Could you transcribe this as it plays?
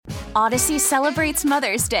Odyssey celebrates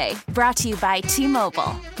Mother's Day, brought to you by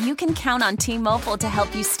T-Mobile. You can count on T-Mobile to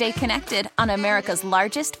help you stay connected on America's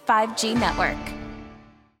largest 5G network.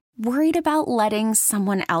 Worried about letting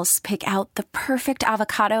someone else pick out the perfect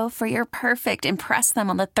avocado for your perfect impress them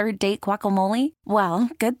on the third date guacamole?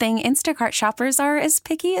 Well, good thing Instacart shoppers are as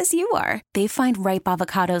picky as you are. They find ripe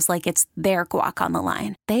avocados like it's their guac on the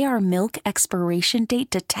line. They are milk expiration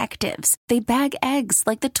date detectives. They bag eggs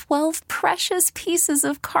like the 12 precious pieces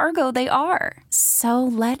of cargo they are. So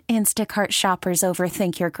let Instacart shoppers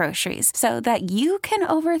overthink your groceries so that you can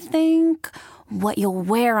overthink what you'll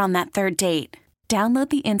wear on that third date. Download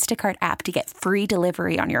the Instacart app to get free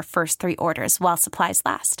delivery on your first 3 orders while supplies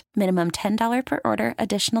last. Minimum $10 per order.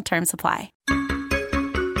 Additional terms apply.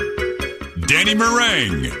 Danny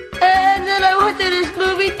Meringue. And then I went to this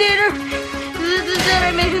movie theater. Then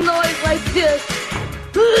I made a noise like this.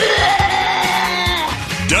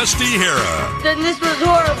 Dusty Hera. Then this was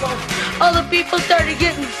horrible. All the people started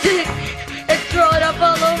getting sick and throwing up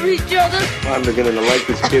all over each other. I'm beginning to like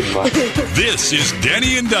this kid much. This is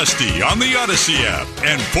Danny and Dusty on the Odyssey app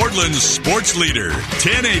and Portland's sports leader,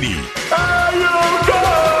 1080.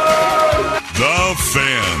 The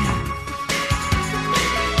Fan.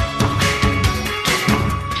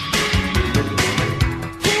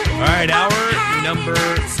 All right, hour number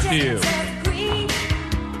 2.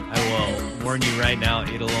 I will warn you right now,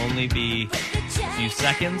 it'll only be a few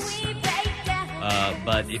seconds.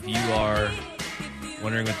 But if you are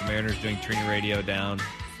wondering what the Mariners are doing, turn your radio down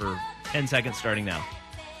for 10 seconds starting now.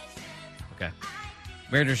 Okay.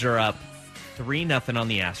 Mariners are up 3-0 on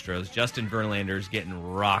the Astros. Justin Verlander's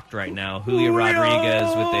getting rocked right now. Julio Rodriguez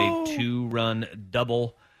with a 2-run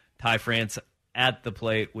double. Ty France at the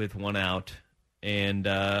plate with 1 out. And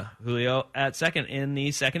Julio at second in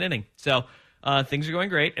the second inning. So things are going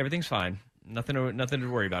great. Everything's fine. Nothing to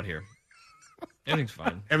worry about here. Everything's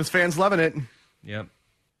fine. Evans fans loving it. Yep.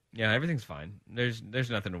 Yeah, everything's fine. There's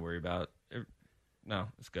nothing to worry about. No,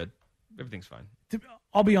 it's good. Everything's fine.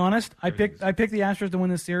 I'll be honest. I picked the Astros to win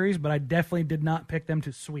this series, but I definitely did not pick them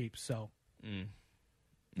to sweep. So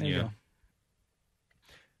there you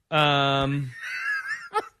go.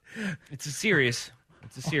 It's a series.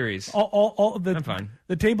 It's a series. I'm fine.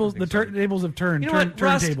 The tables have turned. You know what,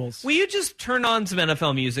 Russ, tables. will you just turn on some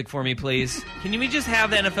NFL music for me, please? Can we just have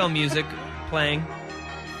the NFL music playing?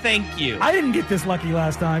 Thank you. I didn't get this lucky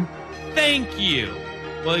last time. Thank you.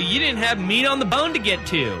 Well, you didn't have meat on the bone to get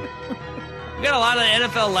to. We got a lot of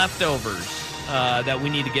NFL leftovers that we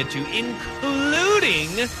need to get to,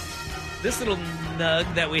 including this little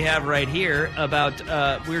nug that we have right here about,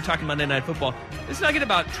 we were talking Monday Night Football. This nugget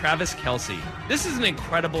about Travis Kelce. This is an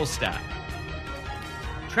incredible stat.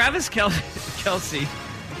 Travis Kelce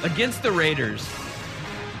against the Raiders.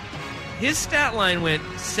 His stat line went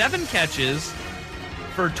 7 catches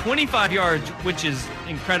for 25 yards, which is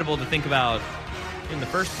incredible to think about in the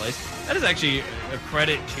first place. That is actually a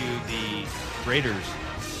credit to the Raiders.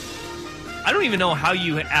 I don't even know how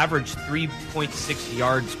you average 3.6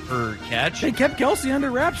 yards per catch. They kept Kelce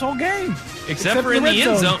under wraps all game. Except for in the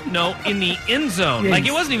end zone. No, in the end zone. Yes. Like,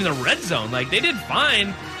 it wasn't even the red zone. Like, they did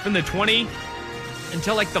fine from the 20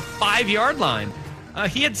 until, like, the 5-yard line.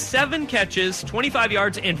 He had 7 catches, 25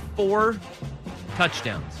 yards, and 4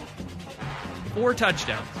 touchdowns. 4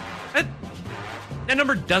 touchdowns. That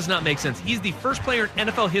number does not make sense. He's the first player in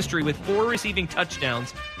NFL history with 4 receiving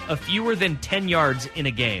touchdowns of fewer than 10 yards in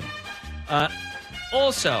a game.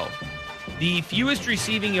 Also, the fewest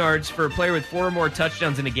receiving yards for a player with 4 or more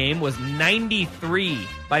touchdowns in a game was 93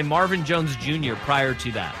 by Marvin Jones Jr. prior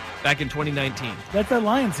to that, back in 2019. That's that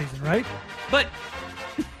Lions season, right? But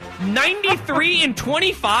 93 and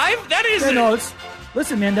 25? That is... Yeah, no,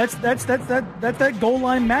 listen, man, that's that goal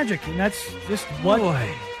line magic, and that's just what... Boy.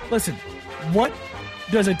 Listen, what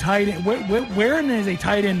does a tight end... Wherein is a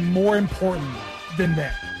tight end more important than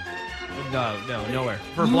that? No, nowhere.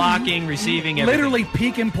 For blocking, receiving, everything. Literally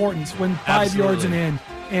peak importance when 5 yards and in,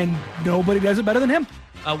 and nobody does it better than him.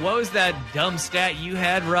 What was that dumb stat you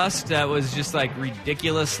had, Russ, that was just like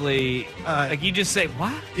ridiculously... like you just say,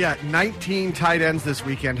 what? Yeah, 19 tight ends this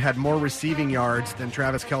weekend had more receiving yards than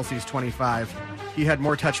Travis Kelce's 25. He had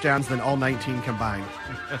more touchdowns than all 19 combined.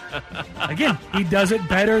 Again, he does it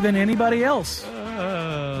better than anybody else.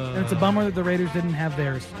 And it's a bummer that the Raiders didn't have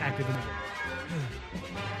theirs active in the game.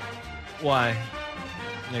 Why?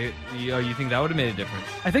 You think that would have made a difference?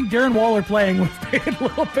 I think Darren Waller playing would have made a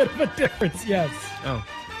little bit of a difference, yes. Oh,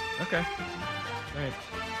 okay. All right.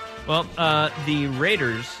 Well, the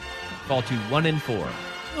Raiders fall to 1-4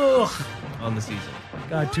 on the season.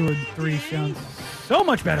 God, 2-3 sounds so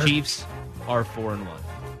much better. Chiefs are 4-1.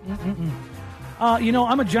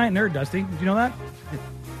 I'm a giant nerd, Dusty. Did you know that?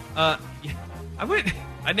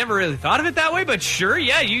 I never really thought of it that way, but sure,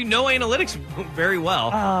 yeah, you know analytics very well.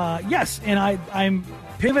 Yes, and I'm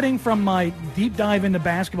pivoting from my deep dive into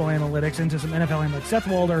basketball analytics into some NFL analytics. Seth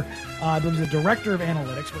Walder, who's the director of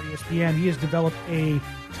analytics for ESPN, he has developed a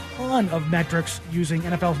ton of metrics using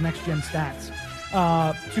NFL's next-gen stats.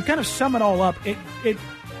 To kind of sum it all up, it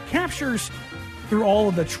captures through all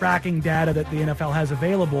of the tracking data that the NFL has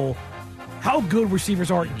available how good receivers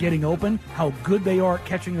are at getting open, how good they are at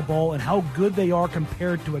catching the ball, and how good they are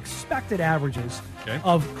compared to expected averages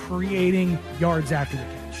of creating yards after the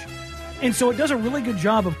catch. And so it does a really good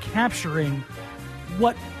job of capturing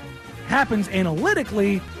what happens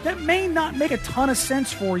analytically that may not make a ton of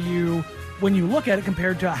sense for you when you look at it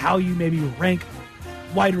compared to how you maybe rank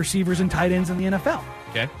wide receivers and tight ends in the NFL.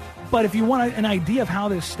 Okay. But if you want an idea of how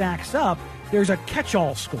this stacks up, there's a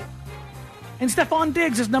catch-all score. And Stephon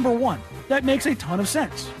Diggs is number 1. That makes a ton of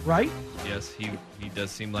sense, right? Yes, he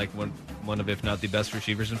does seem like one of, if not the best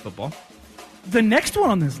receivers in football. The next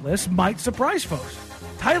one on this list might surprise folks.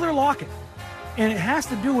 Tyler Lockett. And it has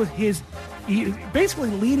to do with he basically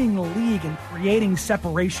leading the league and creating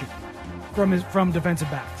separation from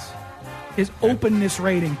defensive backs. His openness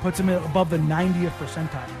rating puts him above the 90th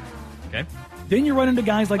percentile. Okay. Then you run into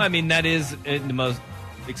guys like... I mean, that is the most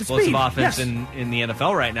explosive offense yes. in the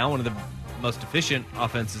NFL right now. One of the most efficient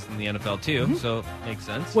offenses in the NFL, too. So it makes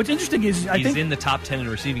sense. What's interesting is... He's in the top 10 in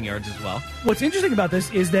receiving yards as well. What's interesting about this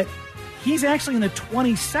is that he's actually in the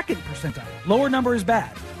 22nd percentile. Lower number is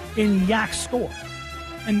bad in YAC score.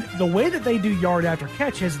 And the way that they do yard after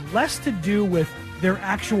catch has less to do with their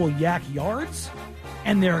actual YAC yards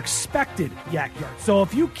and their expected YAC yards. So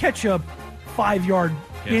if you catch a 5-yard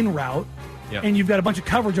in route and you've got a bunch of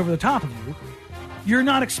coverage over the top of you, you're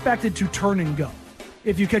not expected to turn and go.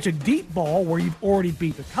 If you catch a deep ball where you've already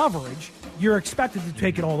beat the coverage, you're expected to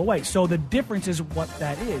take it all the way. So the difference is what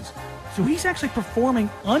that is. So he's actually performing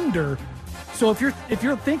under. So if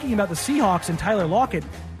you're thinking about the Seahawks and Tyler Lockett,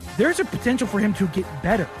 there's a potential for him to get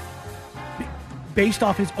better based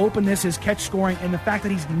off his openness, his catch scoring, and the fact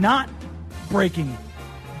that he's not breaking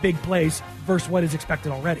big plays versus what is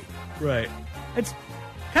expected already. Right. It's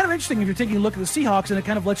kind of interesting if you're taking a look at the Seahawks, and it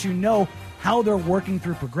kind of lets you know how they're working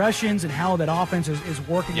through progressions and how that offense is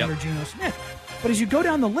working under Geno Smith. But as you go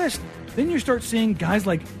down the list, then you start seeing guys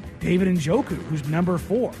like David Njoku, who's number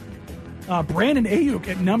 4. Brandon Ayuk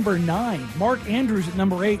at number 9. Mark Andrews at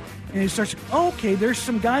number 8. And it starts, okay, there's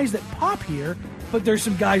some guys that pop here, but there's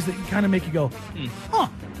some guys that kind of make you go,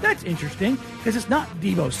 that's interesting, because it's not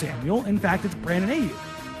Deebo Samuel. In fact, it's Brandon Ayuk.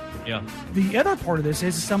 Yeah. The other part of this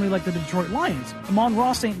is somebody like the Detroit Lions.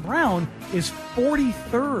 Amon-Ra St. Brown is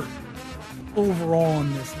 43rd overall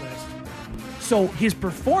on this list. So his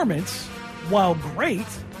performance, while great,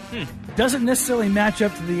 doesn't necessarily match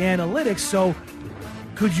up to the analytics. So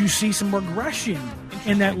could you see some regression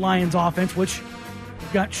in that Lions offense, which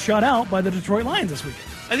got shut out by the Detroit Lions this weekend?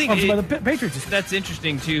 I think by the Patriots. That's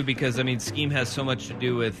interesting too, because I mean, scheme has so much to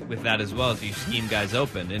do with that as well. If you scheme guys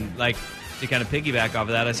open, and like to kind of piggyback off of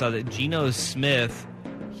that, I saw that Geno Smith,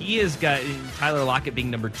 he has got Tyler Lockett being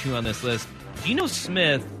number 2 on this list. Geno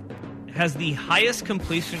Smith has the highest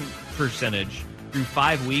completion percentage through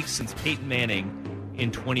 5 weeks since Peyton Manning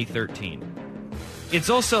in 2013. It's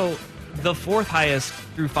also the 4th highest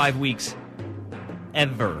through 5 weeks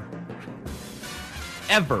ever.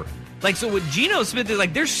 Like, so what Geno Smith is,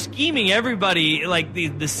 like, they're scheming everybody. Like,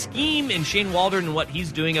 the scheme in Shane Waldron and what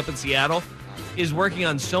he's doing up in Seattle is working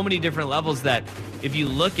on so many different levels that if you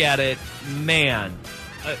look at it, man,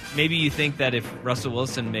 maybe you think that if Russell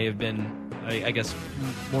Wilson may have been, I guess,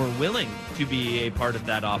 more willing to be a part of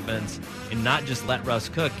that offense and not just let Russ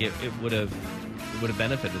cook, it would have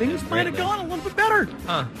benefited. Things might have gone a little bit better.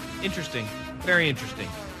 Interesting. Very interesting.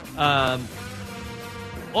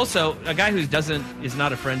 Also, a guy who is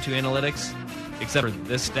not a friend to analytics, except for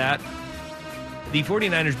this stat. The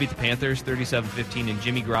 49ers beat the Panthers 37-15 in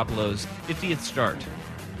Jimmy Garoppolo's 50th start.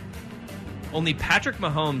 Only Patrick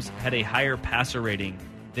Mahomes had a higher passer rating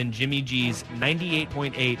than Jimmy G's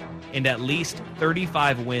 98.8 and at least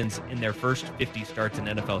 35 wins in their first 50 starts in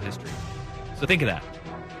NFL history. So think of that.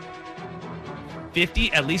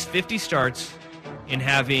 At least 50 starts and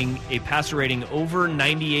having a passer rating over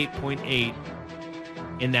 98.8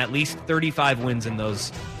 and at least 35 wins in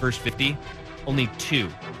those first 50. Only 2.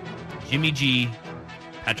 Jimmy G,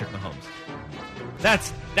 Patrick Mahomes.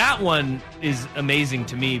 That one is amazing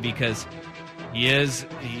to me because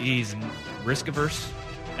he's risk averse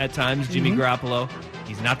at times, Jimmy Garoppolo.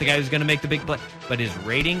 He's not the guy who's going to make the big play, but his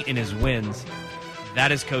rating and his wins,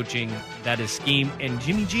 that is coaching, that is scheme, and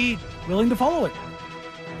Jimmy G willing to follow it.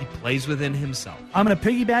 He plays within himself. I'm going to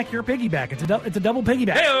piggyback your piggyback. It's a double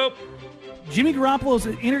piggyback. Hey-o. Jimmy Garoppolo's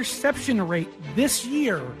interception rate this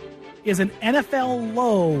year is an NFL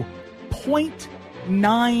low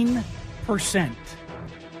 0.9%.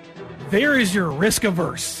 There is your risk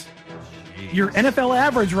averse. Jeez. Your NFL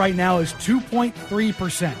average right now is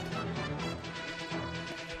 2.3%.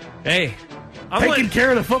 Hey, Taking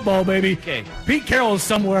care of the football, baby. Okay. Pete Carroll is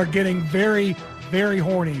somewhere getting very, very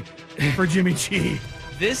horny for Jimmy G.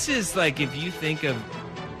 This is like, if you think of,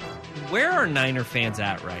 where are Niner fans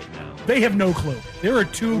at right now? They have no clue. There are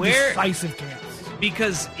two decisive camps.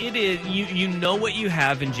 Because it is, you know what you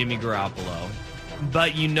have in Jimmy Garoppolo,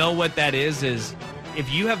 but you know what that is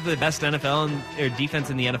if you have the best NFL or defense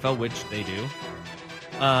in the NFL, which they do,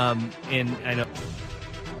 and I know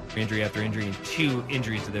injury after injury and 2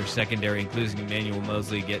 injuries to their secondary, including Emmanuel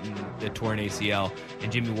Mosley getting the torn ACL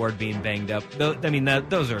and Jimmy Ward being banged up.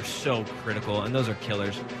 Those are so critical, and those are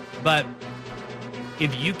killers. But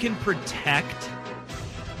if you can protect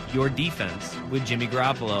your defense with Jimmy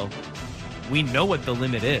Garoppolo, we know what the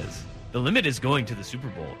limit is. The limit is going to the Super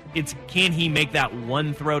Bowl. It's, can he make that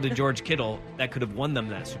one throw to George Kittle that could have won them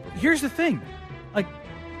that Super Bowl? Here's the thing. Like,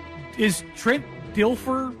 is Trent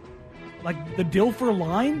Dilfer, like the Dilfer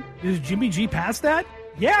line, does Jimmy G pass that?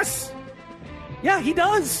 Yes. Yeah, he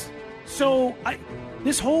does. So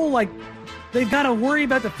this whole, like, they've got to worry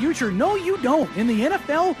about the future. No, you don't. In the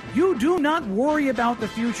NFL, you do not worry about the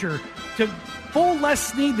future. To full Les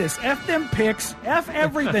Snead this. F them picks. F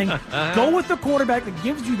everything. Go with the quarterback that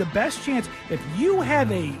gives you the best chance. If you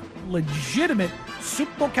have a legitimate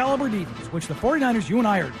Super Bowl caliber defense, which the 49ers, you and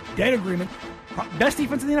I are dead agreement, best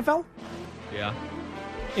defense in the NFL? Yeah.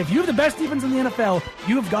 If you have the best defense in the NFL,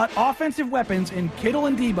 you have got offensive weapons in Kittle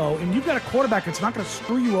and Debo, and you've got a quarterback that's not going to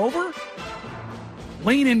screw you over,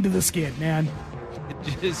 lean into the skid, man.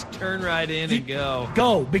 Just turn right in and go.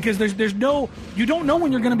 Go, because there's no, you don't know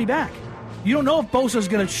when you're going to be back. You don't know if Bosa's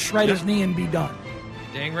going to shred his knee and be done.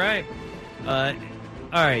 Dang right. All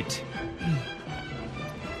right.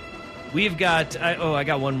 We've got, I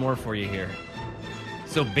got one more for you here.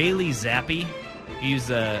 So Bailey Zappi, he was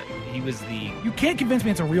the... You can't convince me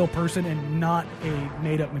it's a real person and not a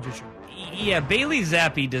made-up magician. Yeah, Bailey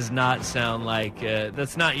Zappi does not sound like,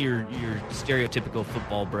 that's not your stereotypical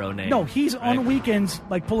football bro name. No, he's right? on weekends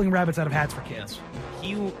like pulling rabbits out of hats for kids.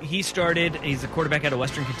 He started, he's a quarterback out of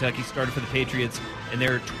Western Kentucky, started for the Patriots, and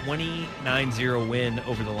their 29-0 win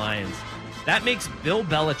over the Lions. That makes Bill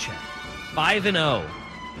Belichick 5-0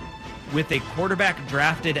 with a quarterback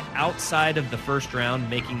drafted outside of the first round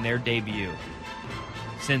making their debut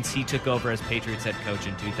since he took over as Patriots head coach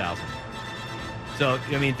in 2000. So,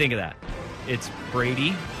 I mean, think of that. It's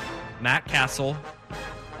Brady, Matt Castle.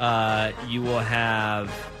 You will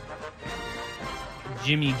have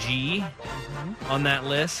Jimmy G on that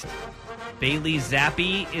list. Bailey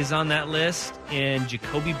Zappi is on that list, and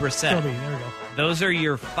Jacoby Brissett. There we go. Those are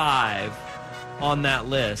your 5 on that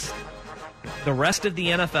list. The rest of the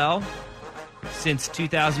NFL, since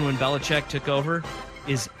 2000 when Belichick took over,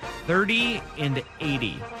 is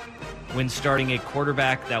 30-80 when starting a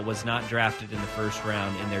quarterback that was not drafted in the first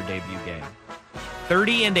round in their debut game.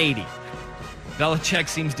 30-80. Belichick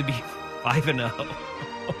seems to be 5-0.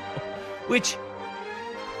 Which,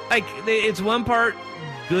 like, it's one part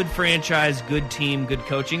good franchise, good team, good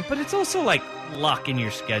coaching, but it's also like luck in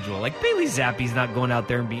your schedule. Like, Bailey Zappi's not going out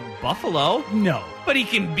there and beating Buffalo. No. But he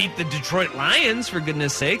can beat the Detroit Lions, for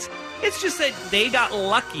goodness sakes. It's just that they got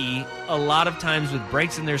lucky a lot of times with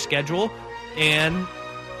breaks in their schedule and,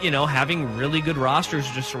 you know, having really good rosters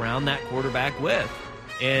to surround that quarterback with.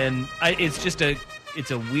 And it's just a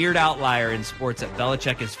weird outlier in sports that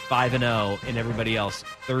Belichick is 5-0 and everybody else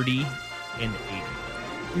 30-80.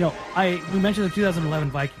 You know, we mentioned the 2011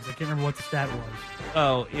 Vikings. I can't remember what the stat was.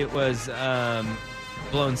 Oh, it was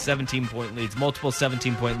blown 17-point leads, multiple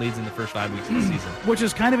 17-point leads in the first 5 weeks of the season. Which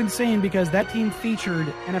is kind of insane because that team featured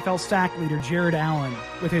NFL sack leader Jared Allen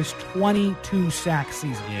with his 22-sack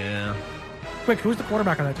season. Yeah. Quick, who's the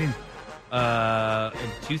quarterback on that team? In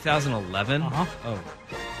 2011? Uh-huh. Oh,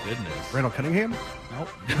 goodness. Randall Cunningham? Nope.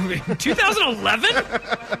 2011?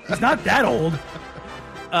 He's not that old.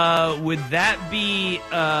 Would that be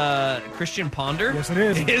Christian Ponder? Yes, it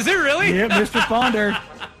is. Is it really? Yep, Mr. Ponder.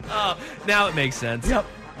 Oh, now it makes sense. Yep.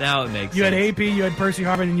 Now it makes You sense. had AP, you had Percy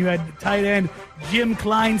Harvin, and you had tight end Jim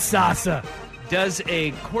Klein-Sasa. Does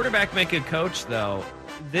a quarterback make a coach, though?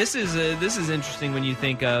 This is interesting when you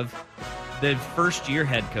think of the first-year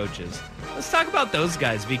head coaches. Let's talk about those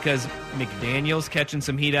guys because McDaniel's catching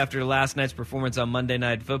some heat after last night's performance on Monday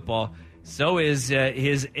Night Football. So is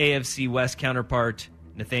his AFC West counterpart,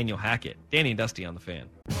 Nathaniel Hackett. Danny and Dusty on the Fan.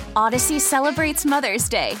 Odyssey celebrates Mother's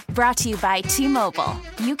Day, brought to you by T-Mobile.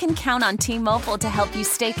 You can count on T-Mobile to help you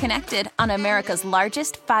stay connected on America's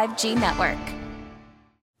largest 5G network.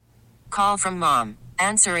 Call from mom.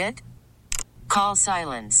 Answer it. Call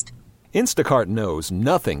silenced. Instacart knows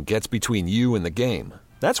nothing gets between you and the game.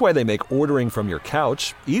 That's why they make ordering from your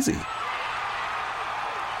couch easy.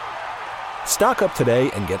 Stock up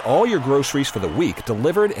today and get all your groceries for the week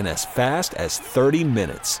delivered in as fast as 30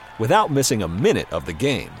 minutes without missing a minute of the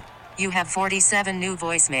game. You have 47 new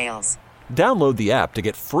voicemails. Download the app to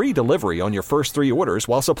get free delivery on your first 3 orders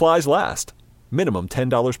while supplies last. Minimum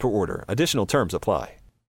 $10 per order. Additional terms apply.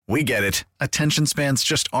 We get it. Attention spans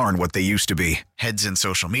just aren't what they used to be. Heads in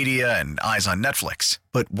social media and eyes on Netflix.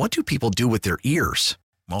 But what do people do with their ears?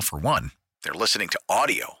 Well, for one, they're listening to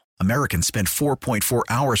audio. Americans spend 4.4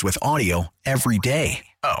 hours with audio every day.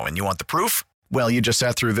 Oh, and you want the proof? Well, you just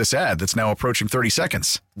sat through this ad that's now approaching 30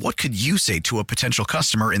 seconds. What could you say to a potential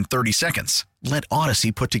customer in 30 seconds? Let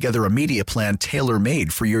Odyssey put together a media plan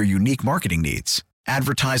tailor-made for your unique marketing needs.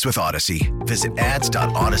 Advertise with Odyssey. Visit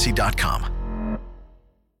ads.odyssey.com.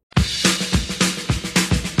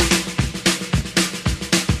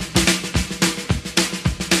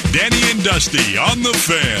 Danny and Dusty on the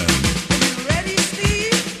Fan. Ready,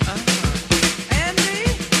 Steve? Andy?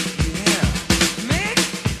 Yeah. Mick?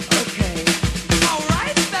 Okay. All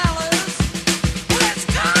right, fellas. Let's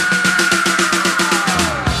go!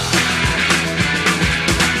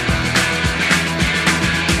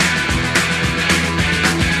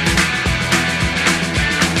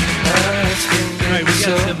 All right, we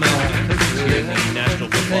got some coaches here in the National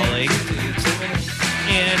Football League.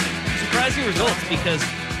 And surprising results because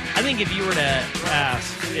I think if you were to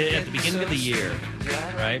ask at the beginning of the year,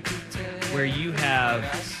 right, where you have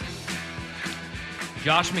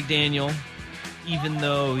Josh McDaniel, even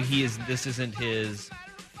though this isn't his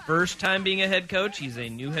first time being a head coach, he's a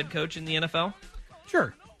new head coach in the NFL.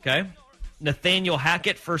 Sure. Okay. Nathaniel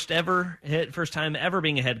Hackett, first time ever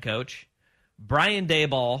being a head coach. Brian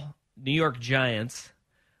Daboll, New York Giants.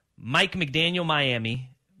 Mike McDaniel, Miami.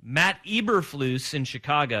 Matt Eberflus in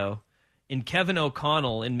Chicago. And Kevin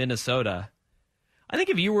O'Connell in Minnesota. I think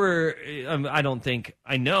if you were, I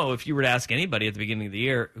know if you were to ask anybody at the beginning of the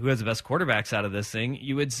year who has the best quarterbacks out of this thing,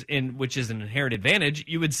 you would, which is an inherent advantage,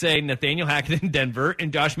 you would say Nathaniel Hackett in Denver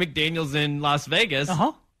and Josh McDaniels in Las Vegas.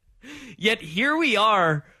 Uh-huh. Yet here we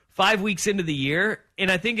are 5 weeks into the year, and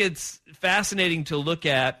I think it's fascinating to look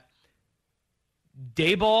at.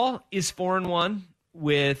 Daboll is 4-1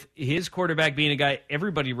 with his quarterback being a guy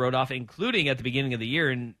everybody wrote off, including at the beginning of the year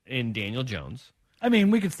in Daniel Jones. I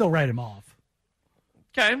mean, we could still write him off.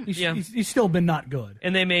 Okay, He's still been not good.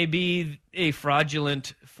 And they may be a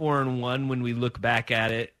fraudulent 4-1 when we look back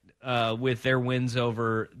at it with their wins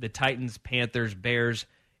over the Titans, Panthers, Bears,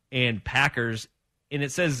 and Packers. And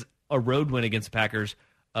it says a road win against the Packers.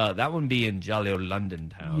 That one be in jolly old London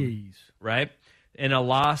town. Yes. Right? And a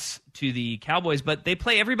loss to the Cowboys, but they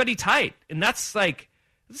play everybody tight. And that's like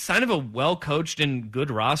a sign of a well-coached and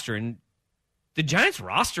good roster. And the Giants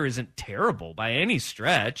roster isn't terrible by any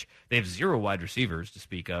stretch. They have 0 wide receivers to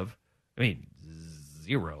speak of. I mean,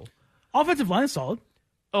 0. Offensive line is solid.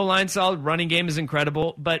 O-line solid. Running game is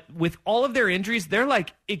incredible. But with all of their injuries, they're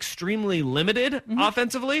like extremely limited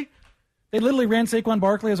offensively. They literally ran Saquon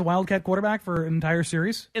Barkley as a Wildcat quarterback for an entire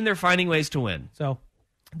series. And they're finding ways to win. So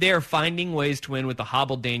they are finding ways to win with the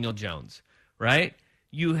hobbled Daniel Jones, right?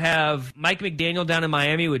 You have Mike McDaniel down in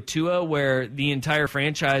Miami with Tua, where the entire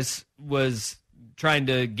franchise was trying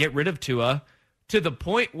to get rid of Tua to the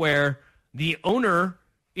point where the owner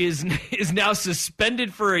is now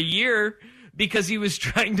suspended for a year because he was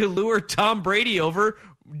trying to lure Tom Brady over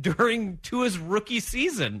during Tua's rookie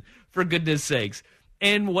season, for goodness sakes.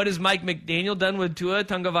 And what has Mike McDaniel done with Tua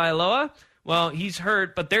Tagovailoa? Well, he's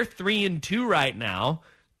hurt, but they're 3-2 right now.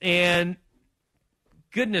 And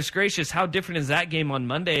goodness gracious, how different is that game on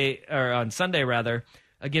Sunday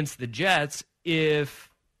against the Jets if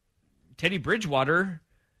Teddy Bridgewater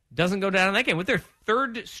doesn't go down in that game with their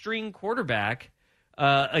third string quarterback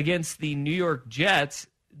against the New York Jets?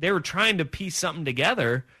 They were trying to piece something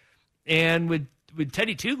together, and with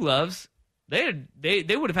Teddy Two Gloves, they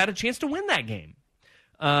would have had a chance to win that game.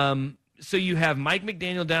 So you have Mike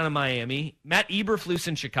McDaniel down in Miami, Matt Eberflus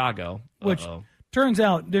in Chicago, which turns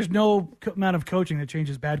out there's no amount of coaching that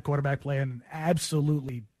changes bad quarterback play and an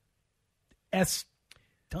absolutely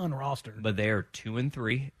ton roster. But they are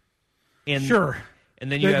 2-3. And sure.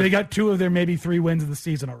 And then they got 2 of their maybe 3 wins of the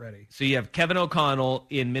season already. So you have Kevin O'Connell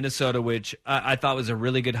in Minnesota, which I thought was a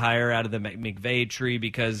really good hire out of the McVay tree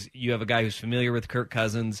because you have a guy who's familiar with Kirk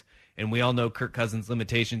Cousins And we all know Kirk Cousins'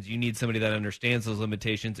 limitations. You need somebody that understands those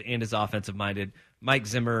limitations and is offensive-minded. Mike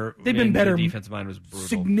Zimmer, They've been better the defensive mind was brutal.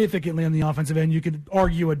 Significantly on the offensive end. You could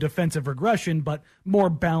argue a defensive regression, but more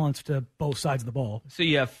balanced to both sides of the ball. So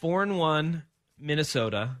you have 4-1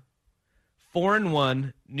 Minnesota,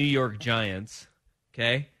 4-1 New York Giants.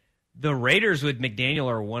 Okay, the Raiders with McDaniel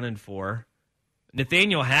are 1-4.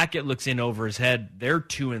 Nathaniel Hackett looks in over his head. They're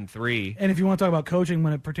 2-3. And if you want to talk about coaching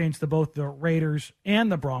when it pertains to both the Raiders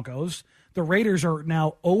and the Broncos, the Raiders are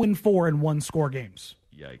now 0-4 in one-score games.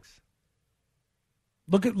 Yikes.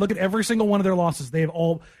 Look at every single one of their losses. They have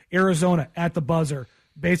all Arizona at the buzzer,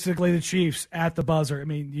 basically the Chiefs at the buzzer. I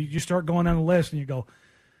mean, you start going down the list and you go,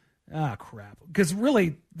 crap. Because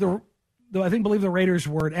really, I believe the Raiders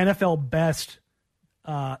were an NFL best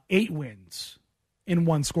 8 wins in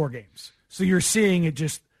one-score games. So you're seeing it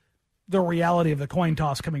just the reality of the coin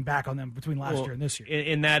toss coming back on them between last year and this year.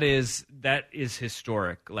 And that is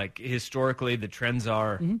historic. Like, historically, the trends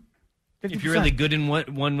are. Mm-hmm. If you're really good in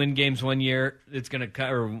one-win games one year, it's going to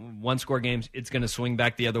or one-score games, it's going to swing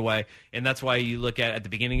back the other way. And that's why you look at the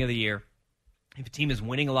beginning of the year, if a team is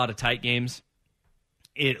winning a lot of tight games,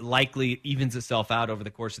 it likely evens itself out over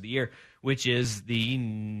the course of the year, which is the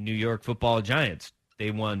New York Football Giants.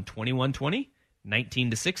 They won 21-20,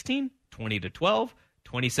 19-16, 20-12,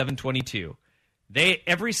 27-22.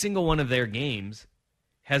 Every single one of their games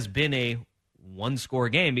has been a one-score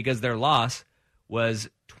game because their loss was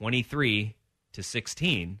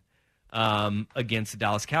 23-16 against the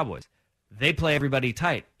Dallas Cowboys. They play everybody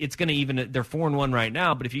tight. It's going to even. They're 4-1 right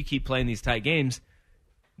now, but if you keep playing these tight games,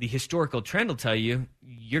 the historical trend will tell you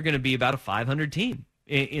you're going to be about a 500 team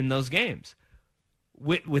in those games.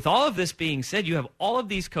 With all of this being said, you have all of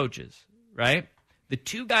these coaches, right? The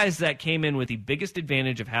two guys that came in with the biggest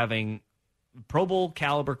advantage of having Pro Bowl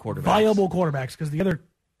caliber quarterbacks, viable quarterbacks, because the other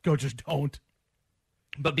coaches don't.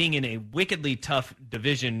 But being in a wickedly tough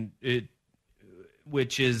division,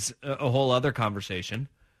 which is a whole other conversation,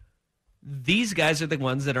 these guys are the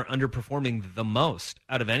ones that are underperforming the most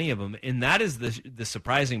out of any of them. And that is the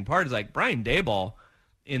surprising part. Is like Brian Daboll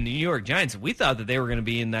in the New York Giants, we thought that they were going to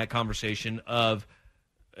be in that conversation of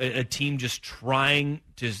a team just trying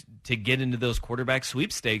to get into those quarterback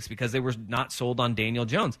sweepstakes because they were not sold on Daniel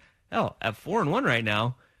Jones. Hell, at 4-1 right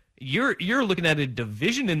now, You're looking at a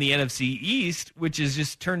division in the NFC East, which has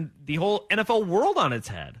just turned the whole NFL world on its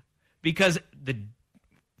head. Because the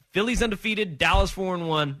Phillies undefeated, Dallas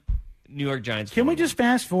 4-1, New York Giants 4-1. Can we just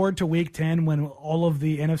fast forward to Week 10 when all of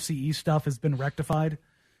the NFC East stuff has been rectified,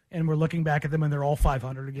 and we're looking back at them and they're all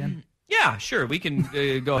 500 again? Yeah, sure. We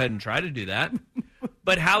can go ahead and try to do that.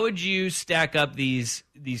 But how would you stack up these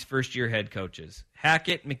first-year head coaches?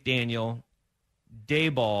 Hackett, McDaniel,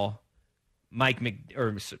 Daboll, Mike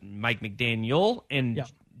McDaniel and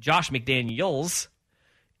Josh McDaniels,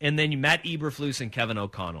 and then Matt Eberflus and Kevin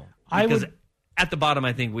O'Connell. Because at the bottom,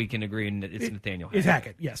 I think we can agree it's Nathaniel Hackett. It's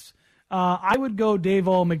Hackett, yes. I would go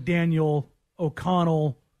Daboll, McDaniel,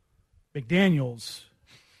 O'Connell, McDaniels,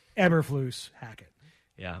 Eberflus, Hackett.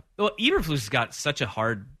 Yeah. Well, Eberflus has got such a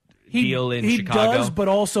hard deal in Chicago. He does, but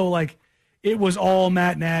also, like, it was all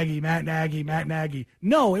Matt Nagy.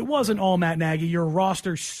 No, it wasn't all Matt Nagy. Your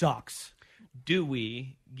roster sucks. Do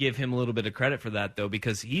we give him a little bit of credit for that, though,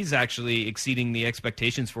 because he's actually exceeding the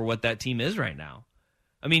expectations for what that team is right now?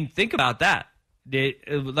 I mean, think about that. Did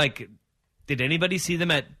anybody see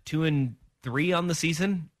them at 2-3 on the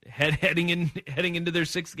season, heading into their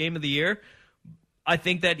 6th game of the year? I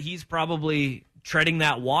think that he's probably treading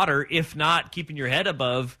that water, if not keeping your head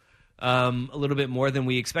above a little bit more than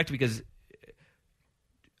we expect, because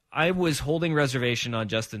I was holding reservation on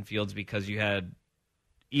Justin Fields because you had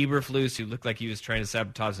Eberflus, who looked like he was trying to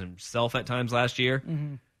sabotage himself at times last year,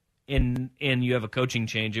 and you have a coaching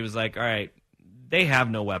change. It was like, all right, they have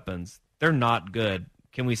no weapons. They're not good.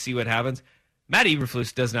 Can we see what happens? Matt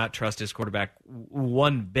Eberflus does not trust his quarterback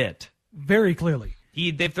one bit. Very clearly.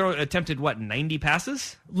 They've attempted, 90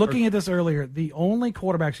 passes? Looking at this earlier, the only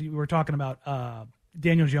quarterbacks we were talking about,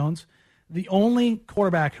 Daniel Jones, the only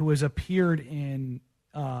quarterback who has appeared in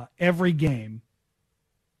every game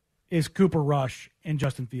is Cooper Rush and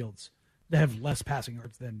Justin Fields. They have less passing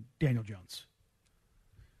yards than Daniel Jones.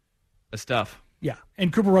 That's tough. Yeah,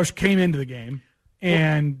 and Cooper Rush came into the game,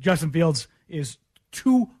 and Justin Fields is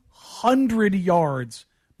 200 yards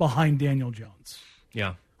behind Daniel Jones.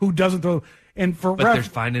 Yeah. Who doesn't throw. And but they're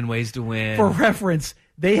finding ways to win. For reference,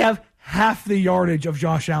 they have half the yardage of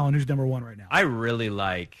Josh Allen, who's number 1 right now. I really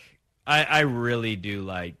do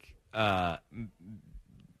like Brian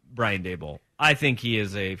Daboll. I think he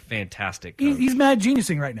is a fantastic coach. He's mad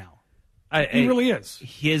geniusing right now. He really is.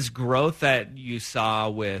 His growth that you saw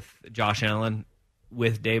with Josh Allen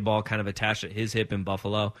with Daboll kind of attached at his hip in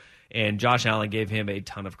Buffalo. And Josh Allen gave him a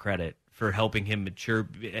ton of credit for helping him mature,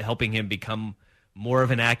 helping him become more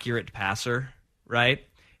of an accurate passer, right?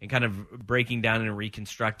 And kind of breaking down and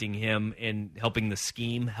reconstructing him and helping the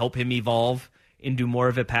scheme help him evolve into more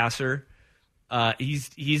of a passer.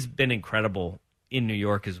 He's been incredible in New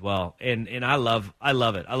York as well, and I love it.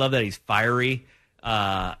 I love that he's fiery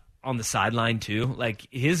on the sideline too. Like,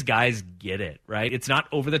 his guys get it, right? It's not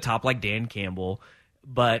over the top like Dan Campbell,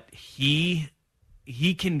 but he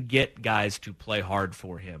can get guys to play hard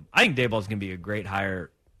for him. I think Daboll's going to be a great hire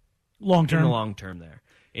long term. In the long term there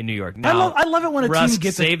in New York. Now, I love it when a Russ, team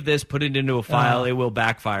gets save this, put it into a file. It will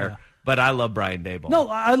backfire. Yeah. But I love Brian Daboll. No,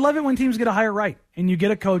 I love it when teams get a hire right, and you get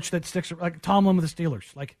a coach that sticks, like Tomlin with the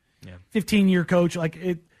Steelers, like 15-year coach, like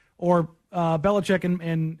it, or Belichick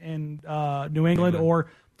in New England, or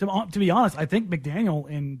to be honest, I think McDaniel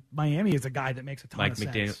in Miami is a guy that makes a ton of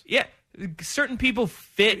sense. Yeah, certain people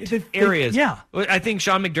fit areas. Yeah, I think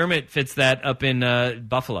Sean McDermott fits that up in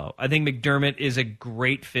Buffalo. I think McDermott is a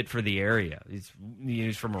great fit for the area. He's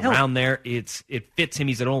from around there. It fits him.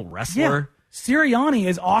 He's an old wrestler. Yeah. Sirianni,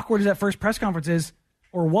 as awkward as that first press conference is,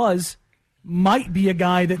 or was, might be a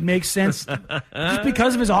guy that makes sense just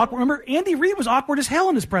because of his awkward. Remember, Andy Reid was awkward as hell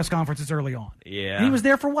in his press conferences early on. Yeah. And he was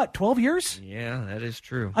there for, 12 years? Yeah, that is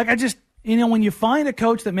true. Like, when you find a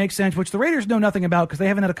coach that makes sense, which the Raiders know nothing about because they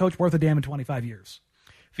haven't had a coach worth a damn in 25 years.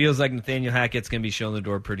 Feels like Nathaniel Hackett's going to be showing the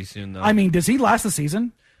door pretty soon, though. I mean, does he last the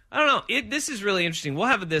season? I don't know. This is really interesting. We'll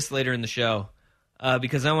have this later in the show.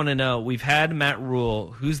 Because I want to know, we've had Matt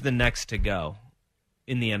Rule. Who's the next to go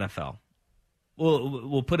in the NFL?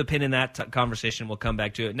 We'll put a pin in that conversation. We'll come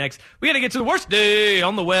back to it next. We got to get to the worst day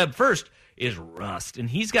on the web. First is Rust, and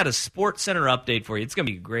he's got a Sports Center update for you. It's going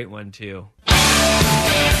to be a great one, too. It's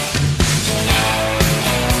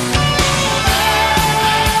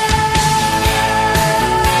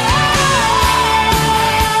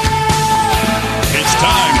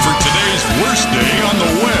time for today's worst day on the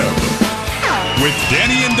web. With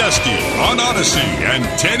Danny and Dusty on Odyssey and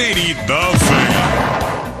 1080 The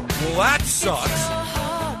Fan. Well, that sucks.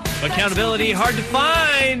 Accountability hard to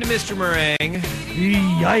find, Mr. Meringue.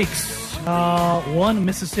 Yikes. One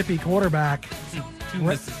Mississippi quarterback. Two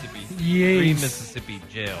Mississippi. Yes. 3 Mississippi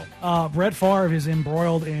jail. Brett Favre is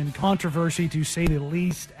embroiled in controversy, to say the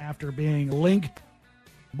least, after being linked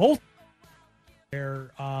both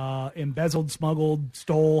embezzled, smuggled,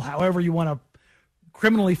 stole, however you want to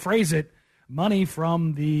criminally phrase it, money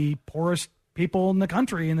from the poorest people in the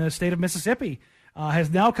country, in the state of Mississippi, has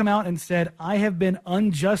now come out and said, I have been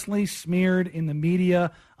unjustly smeared in the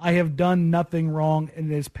media. I have done nothing wrong,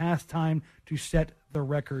 and it is past time to set the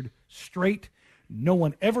record straight. No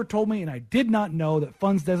one ever told me, and I did not know that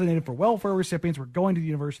funds designated for welfare recipients were going to the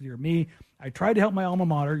university or me. I tried to help my alma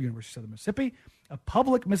mater, University of Southern Mississippi, a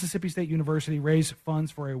public Mississippi State University, raise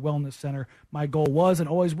funds for a wellness center. My goal was and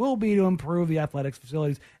always will be to improve the athletics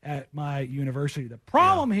facilities at my university. The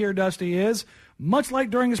problem here, Dusty, is much like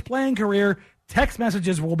during his playing career, text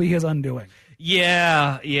messages will be his undoing.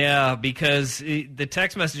 Yeah, because the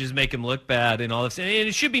text messages make him look bad and all this. And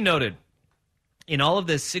it should be noted, in all of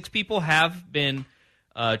this, 6 people have been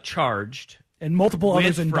charged. And multiple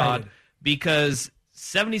others indicted. Fraud, because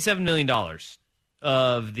 $77 million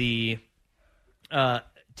of the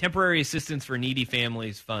temporary assistance for needy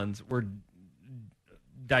families funds were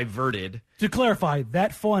diverted. To clarify,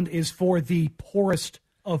 that fund is for the poorest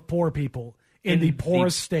of poor people in the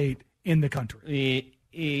poorest state in the country.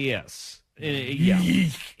 Yes. Yeah.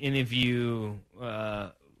 And if you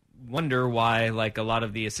wonder why, like, a lot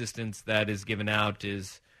of the assistance that is given out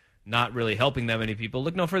is not really helping that many people,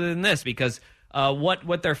 look no further than this, because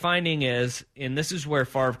what they're finding is, and this is where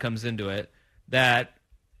Favre comes into it, that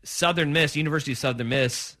Southern Miss, University of Southern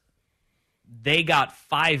Miss, they got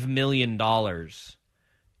 $5 million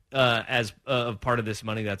as part of this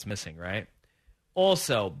money that's missing, right?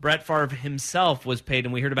 Also, Brett Favre himself was paid,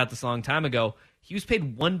 and we heard about this a long time ago, he was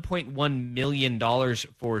paid $1.1 million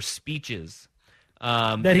for speeches.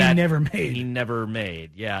 That he never made. He never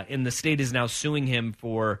made, yeah. And the state is now suing him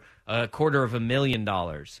for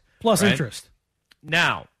 $250,000. Plus interest.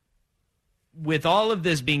 Now, with all of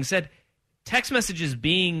this being said, text messages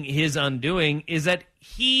being his undoing, is that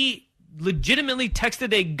he legitimately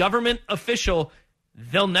texted a government official,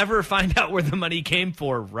 they'll never find out where the money came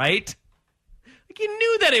for, right? Like, you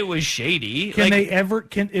knew that it was shady.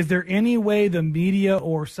 Is there any way the media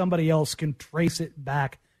or somebody else can trace it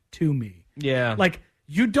back to me? Yeah. Like,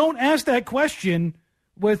 you don't ask that question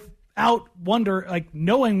without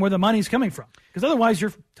knowing where the money's coming from. Because otherwise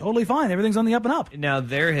you're totally fine. Everything's on the up and up. Now,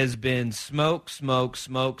 there has been smoke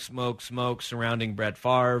surrounding Brett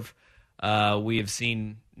Favre. we have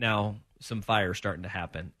seen now some fire starting to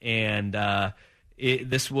happen. And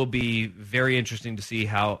this will be very interesting to see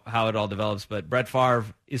how it all develops. But Brett Favre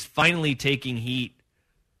is finally taking heat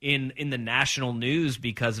in the national news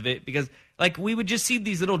because of it. Because, like, we would just see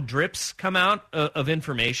these little drips come out of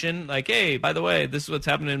information. Like, hey, by the way, this is what's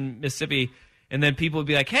happening in Mississippi. And then people would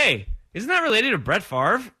be like, hey, isn't that related to Brett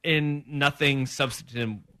Favre? And nothing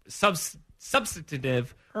substantive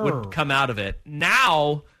would come out of it.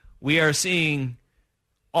 Now we are seeing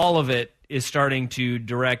all of it is starting to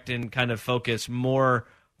direct and kind of focus more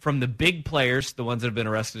from the big players, the ones that have been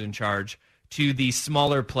arrested and charged, to the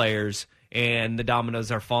smaller players, and the dominoes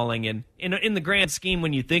are falling. And in the grand scheme,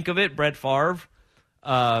 when you think of it, Brett Favre,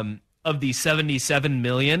 of the $77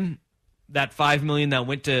 million, that $5 million that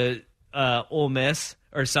went to Ole Miss,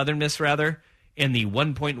 or Southern Miss rather, and the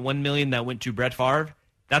 $1.1 million that went to Brett Favre,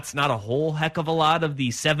 that's not a whole heck of a lot of the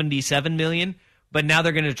 $77 million. But now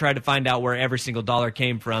they're going to try to find out where every single dollar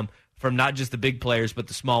came from not just the big players, but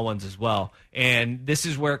the small ones as well. And this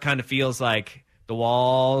is where it kind of feels like the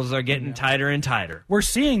walls are getting tighter and tighter. We're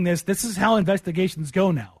seeing this. This is how investigations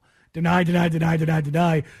go now.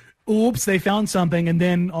 Deny. Oops, they found something, and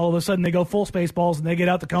then all of a sudden they go full Spaceballs and they get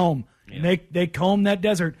out the comb. Yeah. And they comb that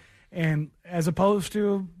desert. And as opposed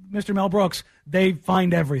to Mr. Mel Brooks, they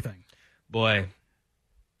find everything. Boy.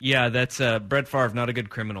 Yeah, that's Brett Favre, not a good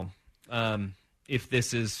criminal. If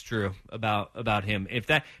this is true about him. If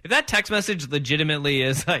that text message legitimately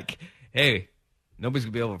is like, hey, nobody's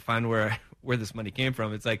going to be able to find where this money came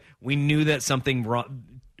from. It's like, we knew that something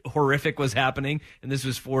horrific was happening, and this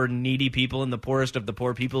was for needy people and the poorest of the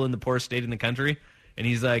poor people in the poorest state in the country. And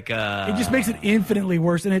he's like... it just makes it infinitely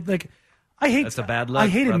worse. And that's a bad look, I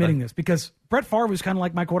hate admitting this, because Brett Favre was kind of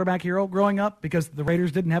like my quarterback hero growing up, because the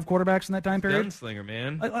Raiders didn't have quarterbacks in that time period. Gunslinger,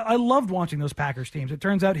 man. I loved watching those Packers teams. It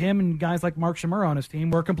turns out him and guys like Mark Shimura on his team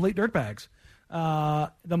were complete dirtbags.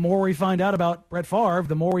 The more we find out about Brett Favre,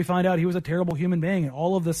 the more we find out he was a terrible human being, and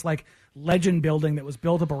all of this like legend building that was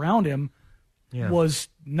built up around him was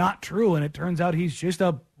not true, and it turns out he's just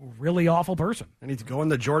a really awful person. And he's going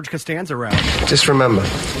the George Costanza route. Just remember,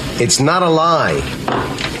 it's not a lie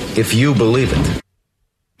if you believe it.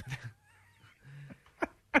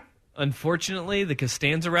 Unfortunately, the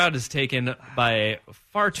Costanza route is taken by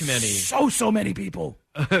far too many. So many people.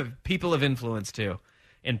 People of influence, too,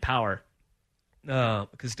 and power.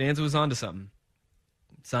 Costanza was onto something.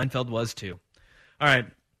 Seinfeld was, too. All right.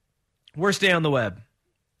 Worst day on the web.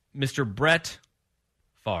 Mr. Brett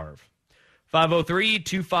Favre.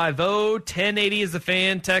 503-250-1080 is the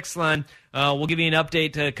fan text line. We'll give you an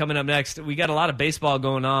update coming up next. We got a lot of baseball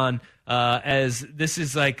going on, as this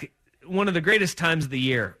is like one of the greatest times of the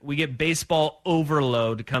year. We get baseball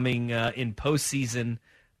overload coming in postseason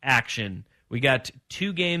action. We got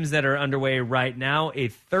 2 games that are underway right now, a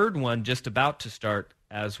third one just about to start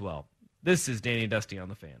as well. This is Danny and Dusty on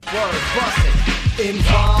the Fan.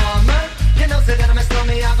 Informer, you know, say that I'm a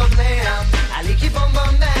stormy, I go blam. I like keep on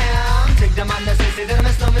down. Take the man that say that I'm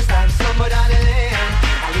a stormy, start somewhere down the lane.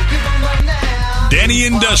 I like keep on down. Danny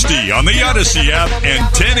and Dusty on the Odyssey app and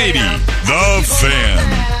 1080 The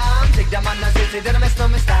Fan. All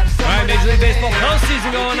right, Major League Baseball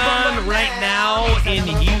postseason going on right now in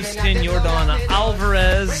Houston. Yordan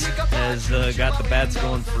Alvarez has got the bats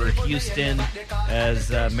going for Houston, as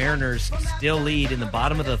Mariners still lead in the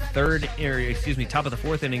bottom of the top of the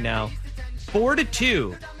fourth inning now,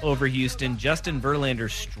 4-2 over Houston. Justin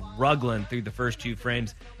Verlander struggling through the first 2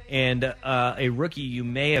 frames, and a rookie, you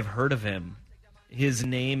may have heard of him. His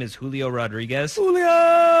name is Julio Rodriguez.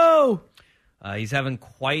 Julio! He's having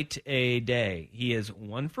quite a day. He is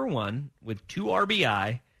 1 for 1 with 2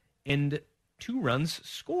 RBI and 2 runs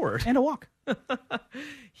scored. And a walk.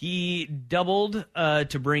 He doubled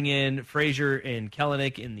to bring in Frazier and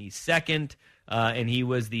Kelenic in the second, and he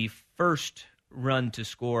was the first run to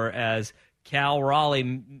score as Cal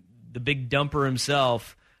Raleigh, the big dumper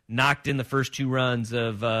himself, knocked in the first 2 runs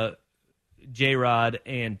of J-Rod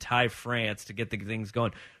and Ty France to get the things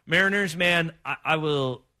going. Mariners, man, I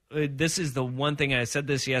will... This is the one thing, I said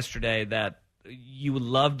this yesterday, that you would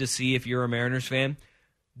love to see if you're a Mariners fan.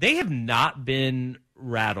 They have not been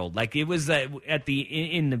rattled. Like, it was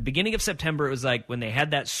in the beginning of September, it was like when they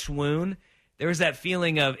had that swoon, there was that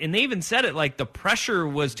feeling of, and they even said it, like the pressure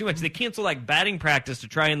was too much. They canceled like batting practice to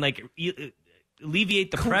try and like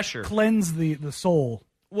alleviate the pressure. Cleanse the soul.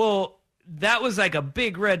 Well, that was like a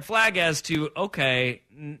big red flag as to, okay,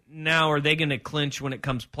 now are they going to clinch when it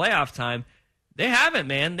comes playoff time? They haven't,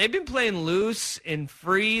 man. They've been playing loose and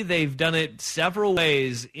free. They've done it several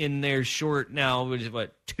ways in their short now, which is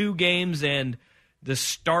 2 games and the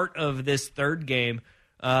start of this third game.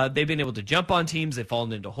 They've been able to jump on teams. They've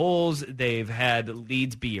fallen into holes. They've had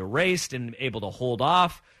leads be erased and able to hold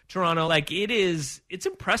off Toronto. It's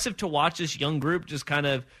impressive to watch this young group just kind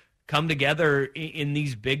of come together in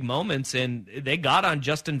these big moments. And they got on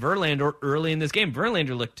Justin Verlander early in this game.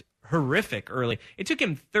 Verlander looked horrific early. It took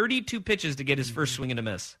him 32 pitches to get his first swing and a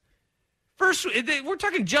miss. We're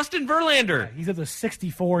talking Justin Verlander. Yeah, he's at the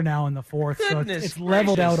 64 now in the fourth, Goodness so it's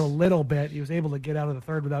leveled gracious. out a little bit. He was able to get out of the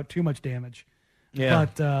third without too much damage. Yeah.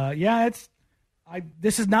 But,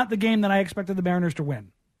 this is not the game that I expected the Mariners to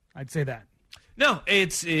win. I'd say that. No,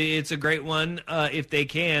 it's a great one if they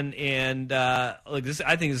can, and I think this is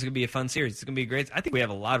going to be a fun series. It's going to be great. I think we have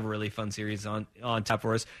a lot of really fun series on tap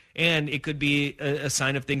for us, and it could be a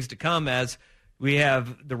sign of things to come as we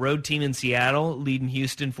have the road team in Seattle leading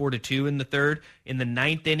Houston 4-2 in the third. In the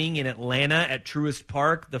ninth inning in Atlanta at Truist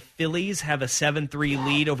Park, the Phillies have a 7-3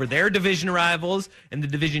 lead over their division rivals and the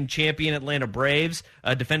division champion Atlanta Braves,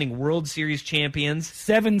 defending World Series champions.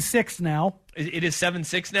 7-6 now. It is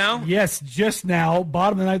 7-6 now? Yes, just now.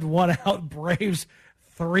 Bottom of the ninth, 1 out. Braves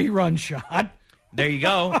 3-run shot. There you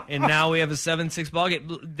go. And now we have a 7-6 ball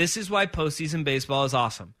game. This is why postseason baseball is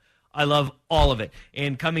awesome. I love all of it.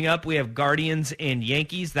 And coming up, we have Guardians and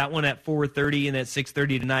Yankees. That one at 4:30 and at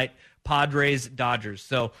 6:30 tonight, Padres, Dodgers.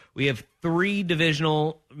 So we have 3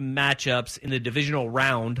 divisional matchups in the divisional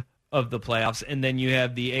round of the playoffs. And then you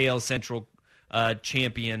have the AL Central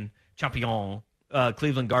champion,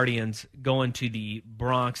 Cleveland Guardians, going to the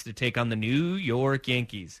Bronx to take on the New York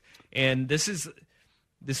Yankees. And this is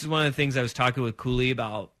one of the things I was talking with Cooley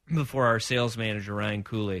about before, our sales manager, Ryan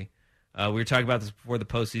Cooley. We were talking about this before the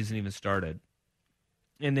postseason even started.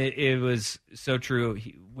 And it was so true.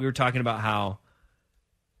 We were talking about how,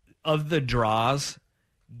 of the draws,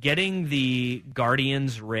 getting the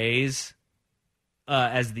Guardians-Rays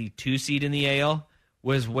as the 2 seed in the AL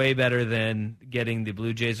was way better than getting the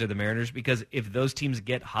Blue Jays or the Mariners, because if those teams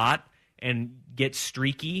get hot and get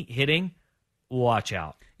streaky hitting, watch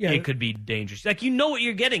out. Yeah. It could be dangerous. Like, you know what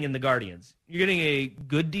you're getting in the Guardians. You're getting a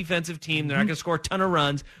good defensive team. They're not going to score a ton of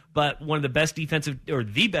runs, but one of the best defensive, or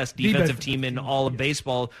the best defensive team in all of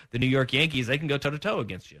baseball, the New York Yankees, they can go toe-to-toe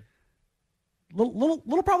against you.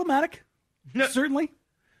 Little problematic, certainly.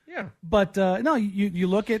 Yeah. But, no, you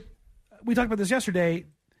look at, we talked about this yesterday,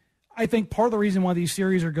 I think part of the reason why these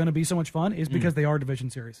series are going to be so much fun is because they are division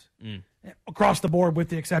series. Across the board, with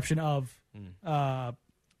the exception of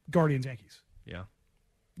Guardians-Yankees. Yeah.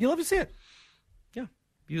 You love to see it. Yeah.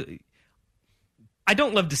 I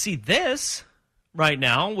don't love to see this right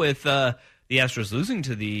now with the Astros losing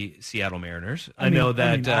to the Seattle Mariners. I know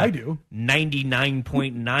that I do.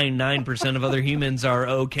 99.99% of other humans are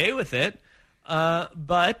okay with it.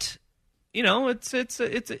 But it's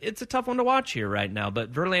a tough one to watch here right now.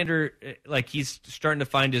 But Verlander, he's starting to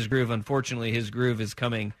find his groove. Unfortunately, his groove is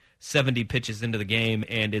coming 70 pitches into the game,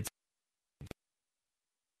 and it's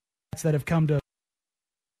that have come to.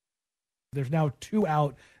 There's now 2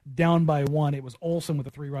 out, down by 1. It was Olsen with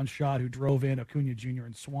a 3-run shot who drove in Acuna Jr.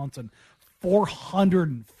 and Swanson.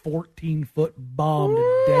 414-foot bomb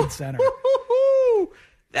to dead center.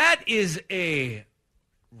 That is a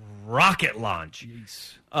rocket launch.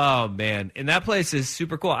 Jeez. Oh, man. And that place is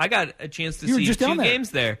super cool. I got a chance to see 2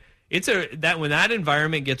 games there. When that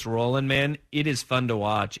environment gets rolling, man, it is fun to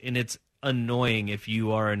watch. And it's annoying if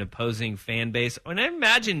you are an opposing fan base. And I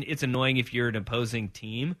imagine it's annoying if you're an opposing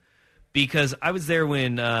team. Because I was there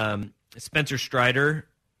when Spencer Strider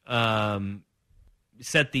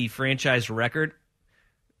set the franchise record.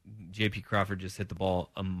 J.P. Crawford just hit the ball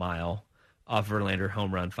a mile off Verlander,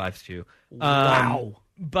 home run, 5-2. Wow.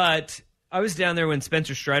 But I was down there when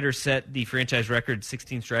Spencer Strider set the franchise record,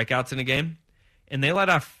 16 strikeouts in a game, and they let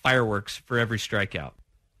off fireworks for every strikeout.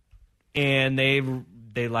 And they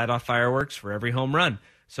light off fireworks for every home run.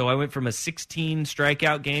 So I went from a 16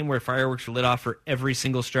 strikeout game where fireworks were lit off for every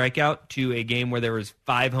single strikeout to a game where there was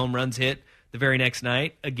 5 home runs hit the very next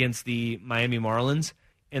night against the Miami Marlins,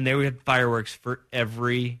 and they had fireworks for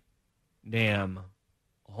every damn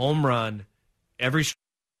home run. Every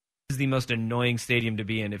is the most annoying stadium to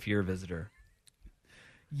be in if you're a visitor.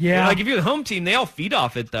 Yeah, if you're the home team, they all feed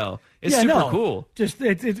off it though. It's super cool. Just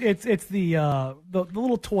it's the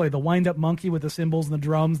little toy, the wind up monkey with the cymbals and the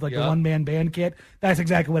drums, the 1-man band kit. That's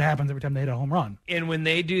exactly what happens every time they hit a home run. And when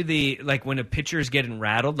they do when a pitcher is getting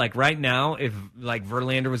rattled, like right now, if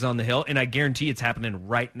Verlander was on the hill, and I guarantee it's happening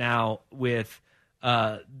right now with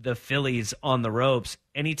the Phillies on the ropes.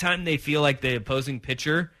 Anytime they feel like the opposing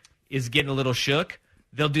pitcher is getting a little shook,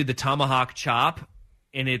 they'll do the tomahawk chop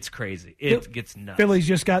and it's crazy. It gets nuts. Phillies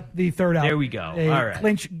just got the third out. There we go. They all right.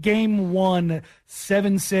 clinch game 1,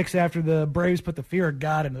 7-6 after the Braves put the fear of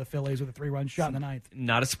God into the Phillies with a 3-run shot in the ninth.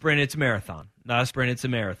 Not a sprint, it's a marathon. Not a sprint, it's a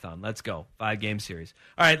marathon. Let's go. 5-game series.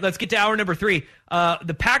 All right, let's get to hour number 3.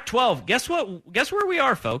 The Pac-12. Guess what? Guess where we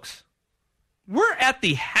are, folks? We're at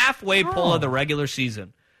the halfway pull of the regular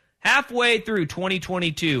season. Halfway through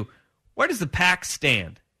 2022. Where does the Pac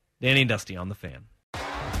stand? Danny and Dusty on the Fan.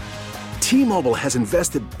 T-Mobile has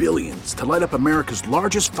invested billions to light up America's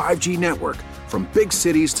largest 5G network, from big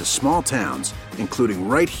cities to small towns, including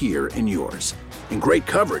right here in yours. And great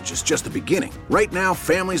coverage is just the beginning. Right now,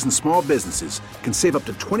 families and small businesses can save up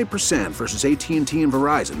to 20% versus AT&T and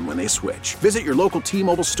Verizon when they switch. Visit your local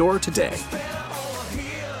T-Mobile store today.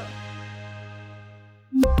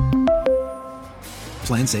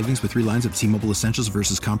 Plan savings with 3 lines of T-Mobile Essentials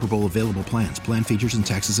versus comparable available plans. Plan features and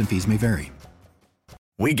taxes and fees may vary.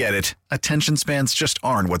 We get it. Attention spans just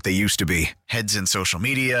aren't what they used to be. Heads in social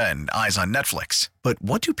media and eyes on Netflix. But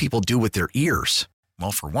what do people do with their ears?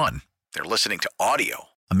 Well, for one, they're listening to audio.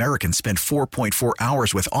 Americans spend 4.4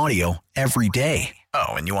 hours with audio every day. Oh,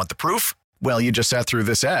 and you want the proof? Well, you just sat through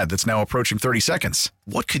this ad that's now approaching 30 seconds.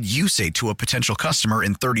 What could you say to a potential customer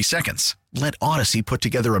in 30 seconds? Let Odyssey put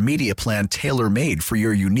together a media plan tailor-made for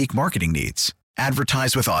your unique marketing needs.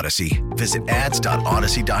 Advertise with Odyssey. Visit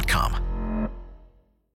ads.odyssey.com.